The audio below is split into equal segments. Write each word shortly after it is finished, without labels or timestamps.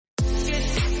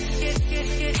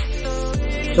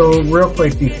So real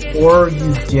quick, before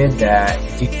you did that,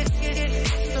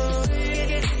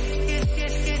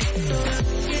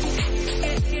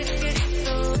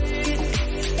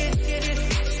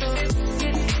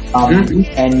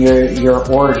 and your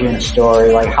origin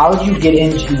story, like how did you get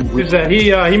into? Is that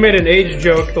he made an age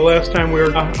joke the last time we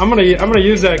were. I'm gonna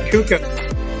use that Kuka.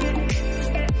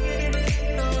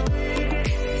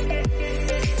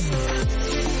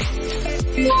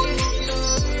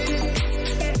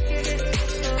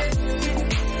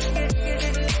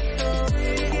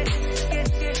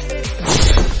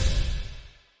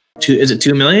 Is it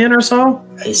 2 million or so?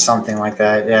 Something like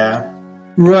that, yeah.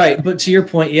 Right, but to your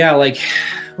point, yeah, like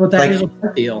what that is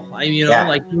a deal. I mean,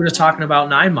 like you were just talking about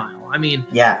 9 Mile. I mean,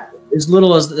 yeah, as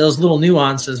little as those little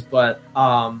nuances, but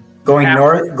going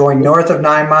north of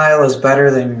 9 Mile is better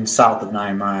than south of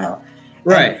 9 Mile,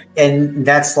 right? And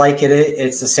that's like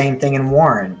it's the same thing in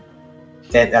Warren.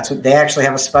 That's what they actually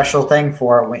have a special thing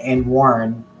for it in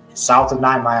Warren. South of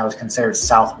 9 Mile is considered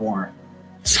South Warren.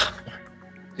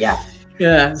 Yeah.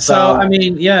 Yeah, so I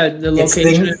mean, yeah, the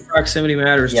location and proximity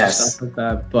matters to stuff like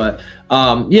that. But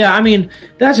yeah, I mean,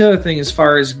 that's the other thing as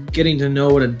far as getting to know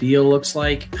what a deal looks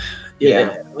like.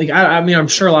 Yeah, like I mean, I'm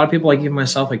sure a lot of people, like even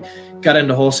myself, like got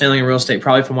into wholesaling and real estate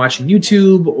probably from watching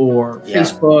YouTube or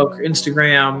Facebook,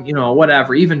 Instagram,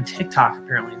 whatever, even TikTok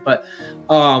apparently. But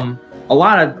a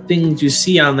lot of things you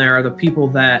see on there are the people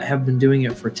that have been doing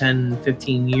it for 10,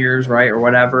 15 years, right, or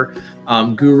whatever,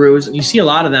 gurus. And you see a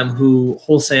lot of them who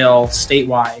wholesale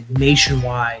statewide,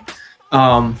 nationwide,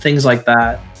 things like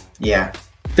that. Yeah.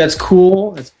 That's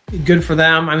cool. It's good for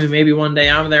them. I mean, maybe one day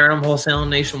I'm there and I'm wholesaling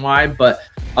nationwide. But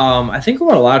I think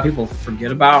what a lot of people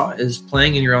forget about is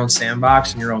playing in your own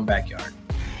sandbox in your own backyard.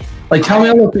 Like, tell me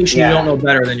a location you don't know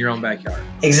better than your own backyard.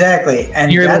 Exactly. And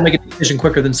you're able to make a decision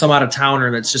quicker than some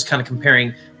out-of-towner that's just kind of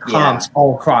comparing comps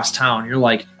all across town. You're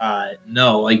like,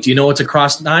 no. Like, do you know what's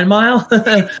across 9 Mile?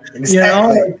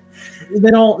 Exactly.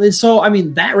 They don't. So, I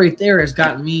mean, that right there has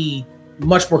gotten me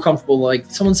much more comfortable. Like,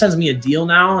 someone sends me a deal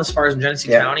now as far as in Genesee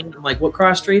County. I'm like, what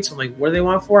cross streets? I'm like, what do they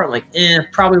want for it? I'm like,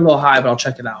 probably a little high, but I'll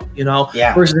check it out,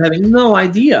 versus having no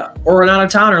idea. Or an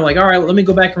out-of-towner, like, all right, let me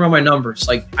go back and run my numbers.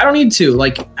 Like, I don't need to.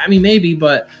 Like, I mean, maybe,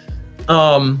 but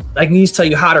I can just tell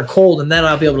you hot or cold, and then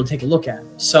I'll be able to take a look at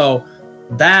it. So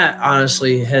that,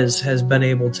 honestly, has been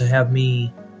able to have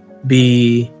me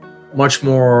be much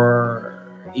more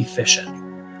efficient,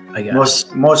 I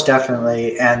guess. Most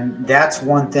definitely. And that's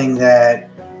one thing that,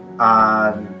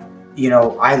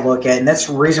 I look at. And that's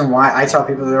the reason why I tell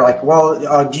people, they're like,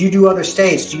 well, do you do other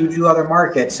states? Do you do other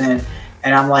markets? And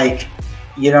I'm like,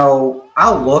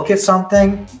 I'll look at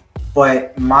something,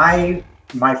 but my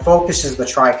focus is the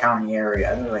Tri-County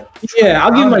area. And they're like,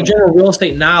 I'll give my general real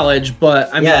estate knowledge,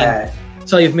 but I mean,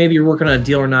 tell you if maybe you're working on a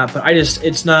deal or not. But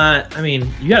it's not, I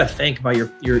mean, you got to think about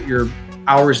your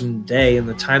hours in the day and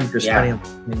the time that you're spending on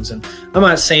things. And I'm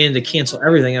not saying to cancel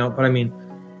everything out, but I mean,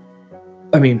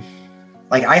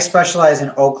 like I specialize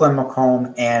in Oakland,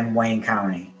 Macomb, and Wayne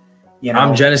County.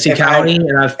 I'm Genesee County,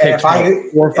 and I've picked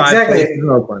 4 or 5 places in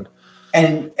Oakland.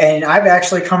 And I've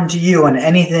actually come to you on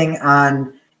anything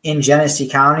in Genesee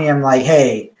County. I'm like,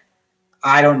 hey,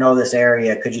 I don't know this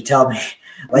area. Could you tell me?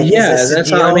 Like, that's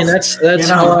how. I mean, that's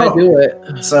how I do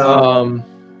it. So,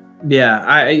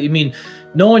 I mean,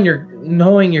 knowing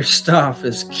your stuff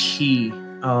is key.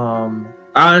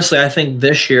 Honestly, I think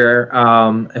this year,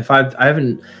 if I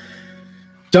haven't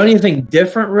done anything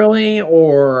different really,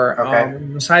 or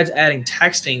besides adding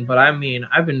texting, but I mean,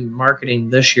 I've been marketing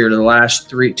this year to the last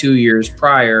 2 years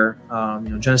prior,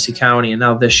 Genesee County, and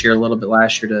now this year a little bit,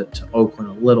 last year to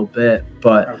Oakland a little bit,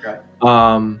 but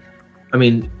I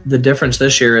mean, the difference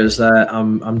this year is that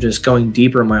I'm just going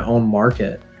deeper in my own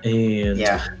market,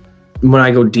 and when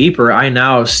I go deeper, I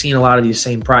now have seen a lot of these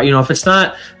same if it's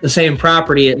not the same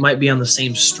property, it might be on the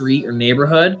same street or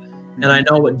neighborhood. And I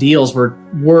know what deals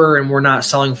were and were not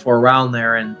selling for around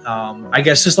there. And I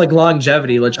guess just like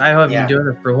longevity, which I haven't been doing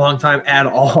it for a long time at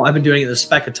all. I've been doing it a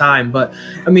speck of time. But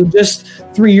I mean, just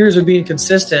 3 years of being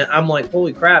consistent, I'm like,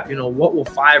 holy crap, what will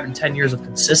 5 and 10 years of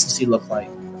consistency look like?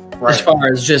 As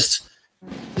far as just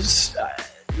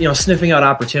sniffing out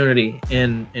opportunity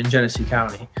in Genesee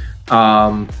County.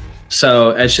 So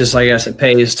it's just, I guess it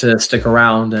pays to stick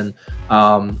around and,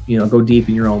 go deep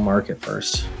in your own market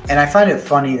first. And I find it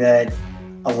funny that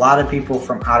a lot of people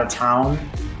from out of town,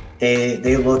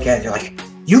 they look at it, they're like,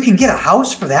 you can get a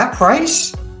house for that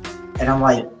price? And I'm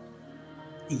like,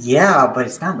 yeah, but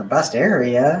it's not in the best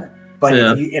area. But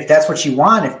if that's what you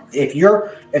want, if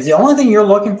the only thing you're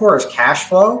looking for is cash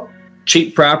flow,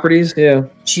 cheap properties,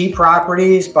 cheap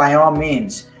properties, by all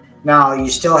means. Now you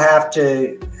still have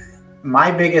to,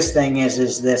 my biggest thing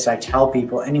is this. I tell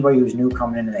people, anybody who's new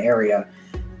coming into the area,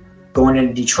 going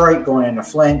into Detroit, going into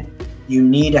Flint, you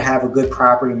need to have a good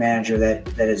property manager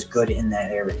that is good in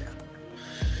that area.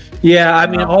 Yeah, I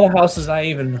mean, all the houses I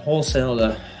even wholesale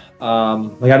to,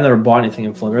 like I've never bought anything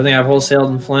in Flint. Everything I've wholesaled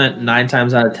in Flint, 9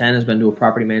 times out of 10 has been to a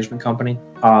property management company,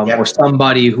 or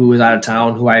somebody who is out of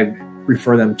town who I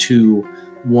refer them to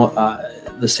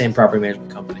the same property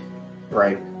management company.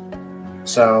 Right.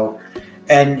 So,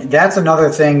 and that's another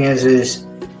thing is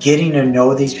getting to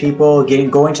know these people,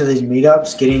 going to these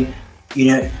meetups,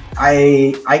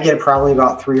 I get probably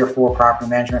about 3 or 4 property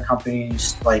management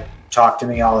companies like talk to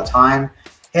me all the time.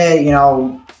 Hey,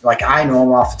 like I know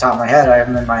them off the top of my head. I have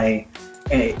them in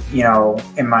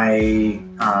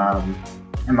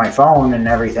my phone and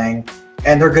everything,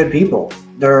 and they're good people.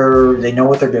 They know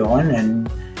what they're doing,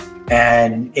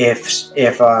 and if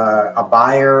a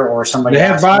buyer or somebody they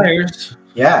have buyers,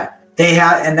 they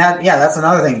have, and that's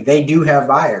another thing. They do have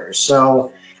buyers,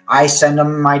 so I send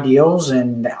them my deals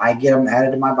and I get them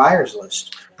added to my buyers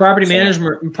list. Property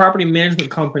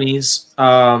management companies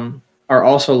are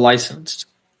also licensed.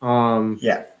 So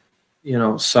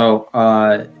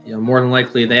more than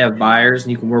likely they have buyers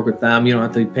and you can work with them. You don't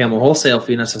have to pay them a wholesale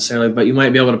fee necessarily, but you might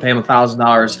be able to pay them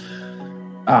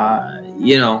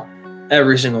 $1,000,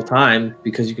 every single time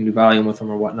because you can do volume with them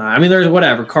or whatnot. I mean, there's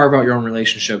carve out your own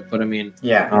relationship, but I mean,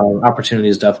 opportunity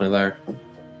is definitely there.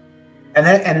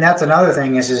 And that's another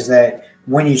thing is that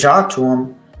when you talk to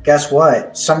them, guess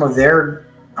what? Some of their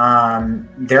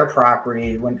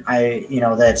property,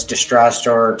 that's distressed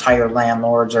or tired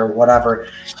landlords or whatever,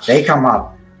 they come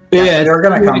up. Yeah, they're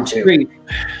going to come too.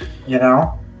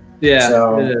 Yeah.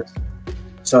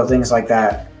 So things like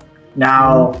that.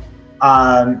 Now,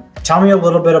 tell me a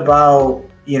little bit about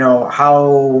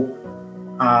how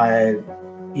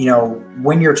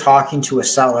when you're talking to a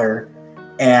seller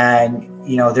and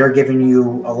they're giving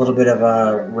you a little bit of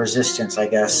a resistance, I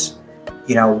guess.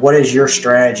 What is your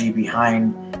strategy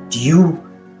behind? Do you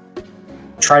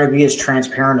try to be as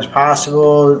transparent as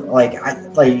possible? I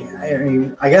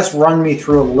guess run me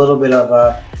through a little bit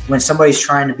of when somebody's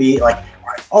trying to be like,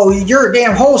 oh, you're a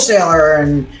damn wholesaler,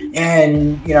 and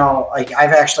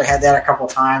I've actually had that a couple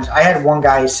of times. I had one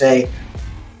guy say,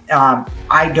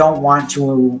 I don't want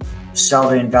to sell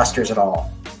to investors at all.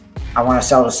 I want to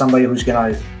sell to somebody who's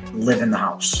going to live in the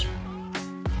house.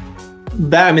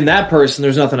 That person,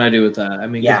 there's nothing I do with that. I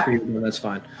mean, good for you, that's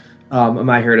fine. I'm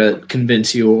not here to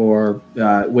convince you or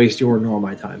waste your nor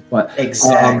my time. But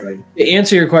exactly to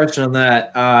answer your question on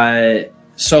that,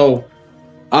 so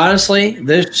honestly,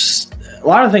 there's a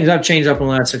lot of things I've changed up in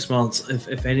the last 6 months.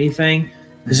 If anything,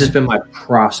 this has been my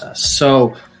process.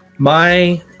 So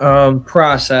my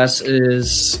process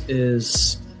is a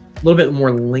little bit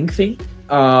more lengthy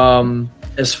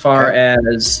as far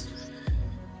as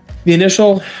the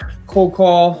initial cold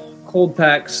call, cold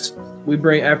text. We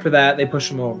bring after that, they push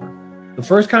them over. The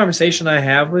first conversation I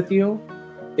have with you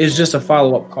is just a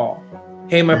follow-up call.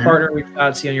 Hey, my partner reached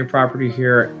out to you on your property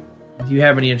here. Do you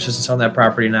have any interest in selling that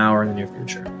property now or in the near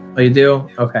future? Oh, you do?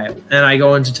 Okay. And I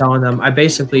go into telling them, I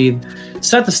basically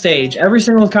set the stage. Every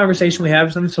single conversation we have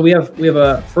with them. So we have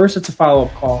a first, it's a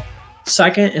follow-up call.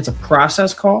 Second, it's a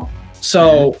process call.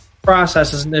 So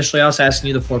process is initially us asking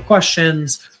you the 4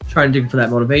 questions, trying to dig for that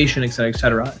motivation, et cetera, et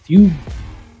cetera. If you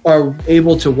are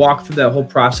able to walk through that whole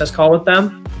process call with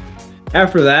them,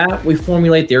 after that, we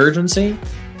formulate the urgency.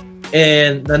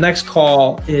 And the next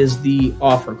call is the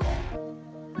offer call.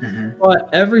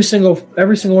 But every single one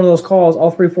of those calls,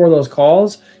 all 3 or 4 of those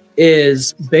calls,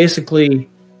 is basically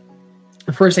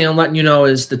the first thing I'm letting you know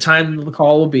is the time of the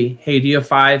call will be, hey, do you have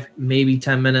 5, maybe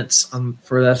 10 minutes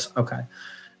for this? Okay.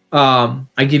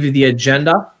 I give you the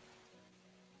agenda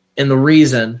and the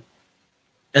reason,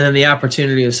 and then the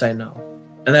opportunity to say no.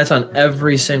 And that's on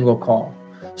every single call.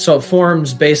 So it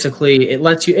forms basically, it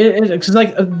lets you, because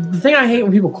like the thing I hate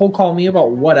when people cold call me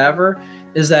about whatever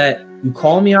is that you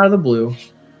call me out of the blue.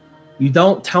 You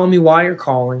don't tell me why you're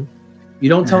calling. You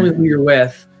don't tell me who you're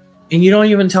with. And you don't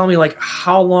even tell me like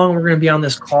how long we're going to be on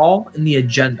this call and the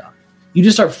agenda. You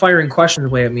just start firing questions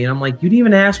away at me. And I'm like, you didn't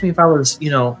even ask me if I was,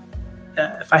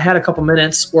 if I had a couple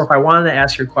minutes or if I wanted to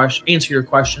answer your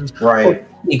questions. Right. Or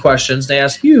any questions to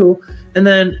ask you. And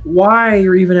then why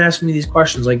you're even asking me these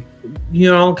questions. Like,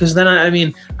 because then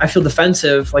I feel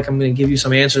defensive. Like I'm going to give you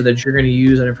some answer that you're going to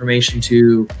use that information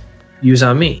to use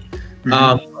on me.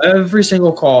 Every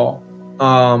single call.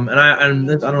 And I don't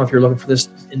know if you're looking for this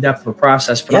in-depth of a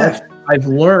process, but I've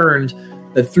learned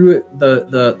that through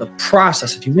the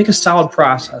process, if you make a solid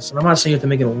process, and I'm not saying you have to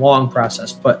make it a long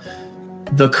process, but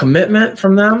the commitment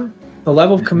from them The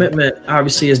level of commitment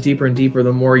obviously is deeper and deeper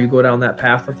the more you go down that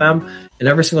path with them. And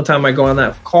every single time I go on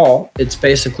that call, it's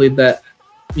basically that,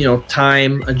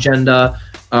 time, agenda,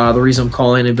 the reason I'm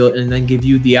calling, and then give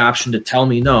you the option to tell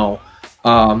me no,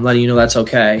 letting you know that's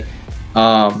okay.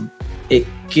 It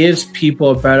gives people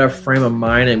a better frame of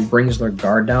mind and brings their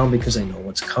guard down because they know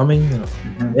what's coming, they know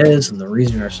what it is, and the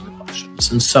reason you're asking the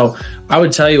questions. And so I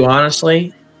would tell you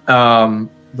honestly, the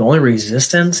only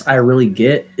resistance I really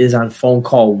get is on phone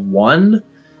call 1.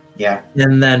 Yeah.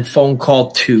 And then phone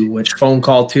call 2, which phone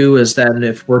call 2 is then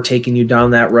if we're taking you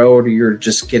down that road or you're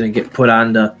just going to get put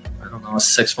on to, I don't know, a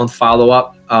 6-month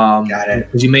follow-up. Got it.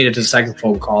 Because you made it to the second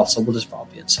phone call, so we'll just follow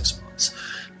you in 6 months.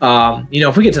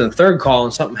 If we get to the third call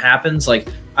and something happens, like,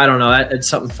 I don't know,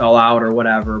 something fell out or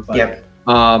whatever. But, yep.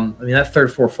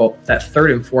 that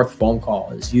third and fourth phone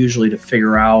call is usually to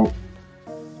figure out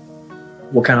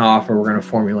what kind of offer we're going to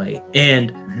formulate. And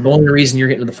the only reason you're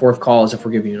getting to the fourth call is if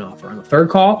we're giving you an offer. On the third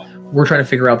call, we're trying to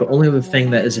figure out the only other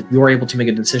thing that is if you're able to make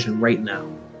a decision right now.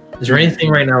 Is there anything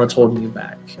right now that's holding you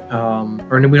back?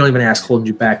 Or we don't even ask holding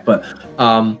you back, but,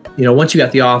 once you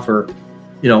got the offer,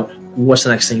 what's the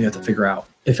next thing you have to figure out,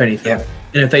 if anything? Yeah.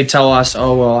 And if they tell us,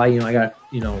 oh, well, I got,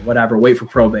 whatever, wait for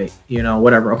probate,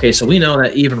 whatever. Okay, so we know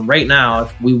that even right now,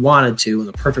 if we wanted to and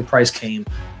the perfect price came,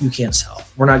 you can't sell.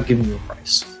 We're not giving you a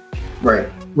price. Right.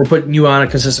 We're putting you on a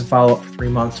consistent follow-up for 3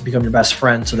 months to become your best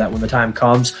friend so that when the time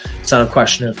comes, it's not a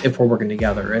question of if we're working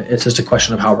together. It's just a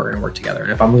question of how we're going to work together.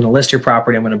 And if I'm going to list your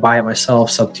property, I'm going to buy it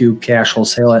myself, sub to cash,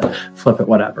 wholesale it, flip it,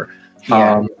 whatever.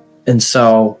 Yeah. And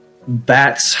so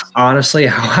that's honestly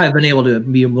how I've been able to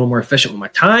be a little more efficient with my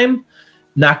time,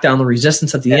 knock down the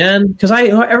resistance at the end. Because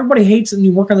everybody hates it and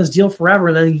you work on this deal forever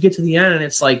and then you get to the end and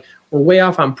it's like we're way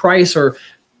off on price or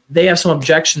they have some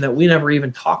objection that we never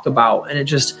even talked about. And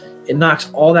it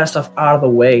knocks all that stuff out of the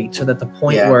way to that the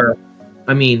point where,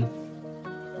 I'm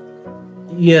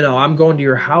going to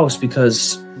your house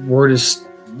because we're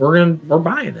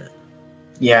buying it.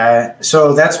 Yeah.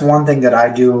 So that's one thing that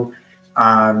I do.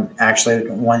 Actually,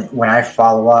 when I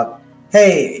follow up,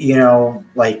 hey,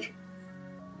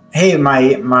 hey,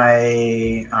 my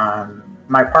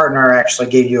partner actually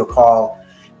gave you a call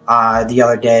the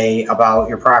other day about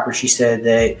your property. She said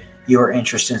that you were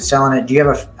interested in selling it. Do you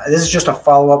have this is just a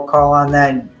follow-up call on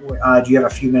that. Do you have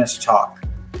a few minutes to talk?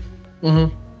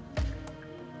 Mm-hmm.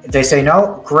 If they say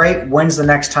no, great. When's the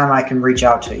next time I can reach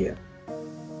out to you?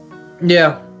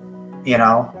 Yeah.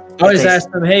 I always ask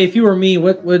them, hey, if you were me,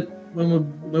 when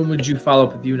would you follow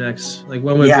up with you next? Like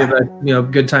when would be a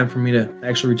good time for me to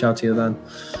actually reach out to you then?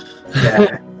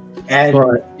 Yeah.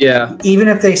 And even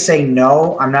if they say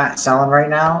no, I'm not selling right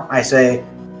now, I say,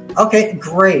 okay,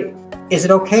 great. Is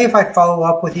it okay if I follow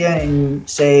up with you in,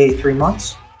 say, 3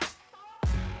 months?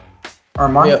 Or a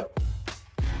month? Yep.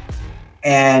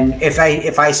 And if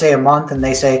I say a month and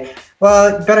they say,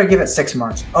 well, better give it 6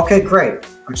 months. Okay, great.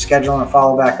 I'm scheduling a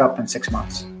follow back up in 6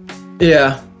 months.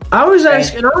 Yeah. I always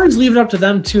ask, and I always leave it up to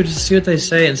them too, to see what they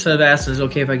say instead of asking, is it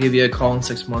okay if I give you a call in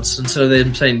 6 months? Instead of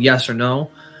them saying yes or no.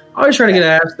 I always try to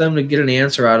ask them to get an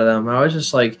answer out of them. I was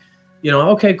just like,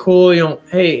 okay, cool.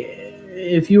 Hey,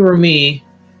 if you were me,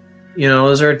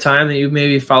 is there a time that you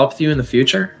maybe follow up with you in the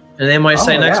future? And they might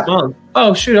say next month.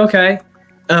 Oh, shoot, okay.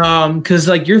 Because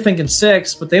you're thinking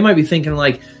 6, but they might be thinking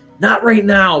not right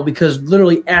now because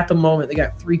literally at the moment they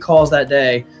got 3 calls that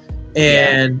day,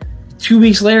 and 2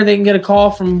 weeks later they can get a call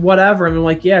from whatever, and they're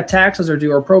like, yeah, taxes are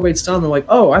due or probate's done. They're like,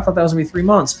 oh, I thought that was gonna be 3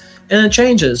 months, and it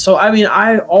changes. So I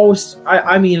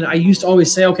used to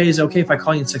always say, okay, is it okay if I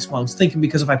call you in 6 months? Thinking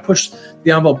because if I push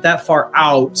the envelope that far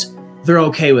out, they're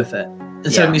okay with it.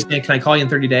 Instead of me saying, can I call you in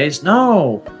 30 days?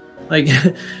 No.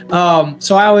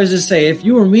 So I always just say, if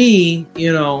you were me,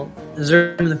 is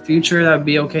there in the future that would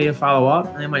be okay to follow up?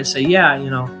 And they might say, yeah,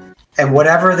 And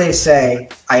whatever they say,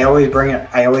 I always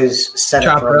set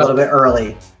it for a little bit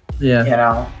early. Yeah.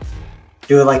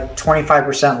 Do it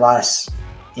 25% less.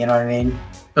 You know what I mean?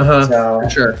 So, for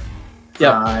sure.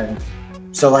 Yeah.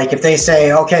 So if they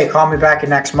say, okay, call me back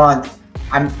in next month,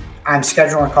 I'm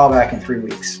scheduling a call back in 3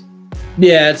 weeks.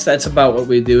 Yeah, that's about what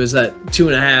we do. Is that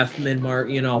 2.5 mid-March?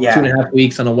 2.5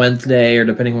 weeks on a Wednesday, or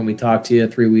depending when we talk to you,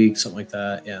 3 weeks, something like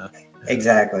that. Yeah,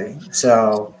 exactly.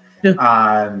 So,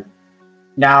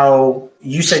 now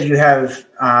you said you have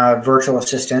virtual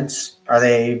assistants. Are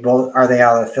they out of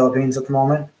the Philippines at the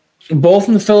moment? Both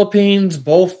in the Philippines.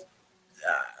 Both.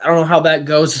 I don't know how that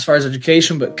goes as far as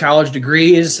education, but college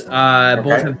degrees. Both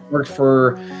have worked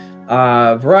for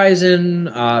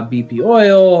Verizon, BP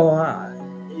Oil.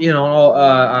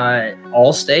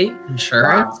 All state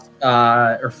insurance,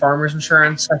 or farmers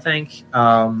insurance, I think.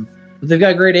 but they've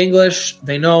got great English.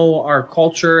 They know our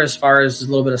culture as far as a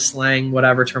little bit of slang,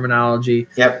 whatever terminology.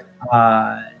 Yep.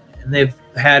 And they've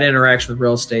had interaction with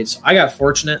real estate. So I got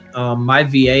fortunate. My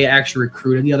VA actually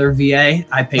recruited the other VA.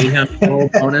 I paid him a little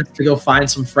bonus to go find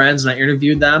some friends, and I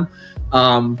interviewed them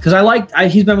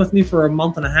because he's been with me for a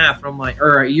month and a half, and I'm like,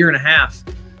 or a year and a half,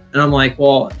 and I'm like,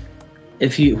 well,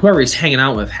 if whoever he's hanging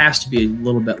out with has to be a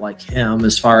little bit like him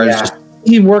as far as just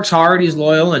he works hard, he's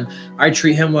loyal, and I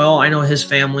treat him well. I know his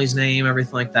family's name,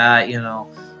 everything like that, you know.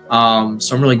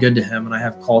 So I'm really good to him, and I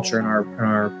have culture in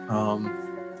our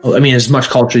I mean, as much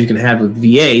culture you can have with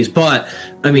VAs, but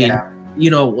I mean, you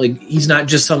know, like he's not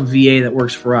just some VA that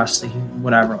works for us.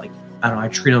 Whatever, like I don't know. I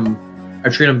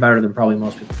treat him better than probably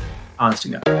most people. Honest to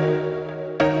God.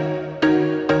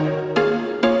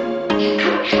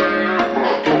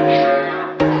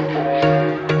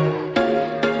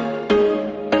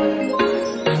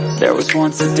 There was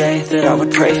once a day that I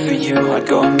would pray for you. I'd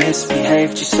go and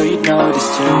misbehave just so you'd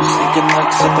notice too. Sneaking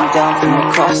looks up and down from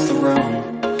across the room.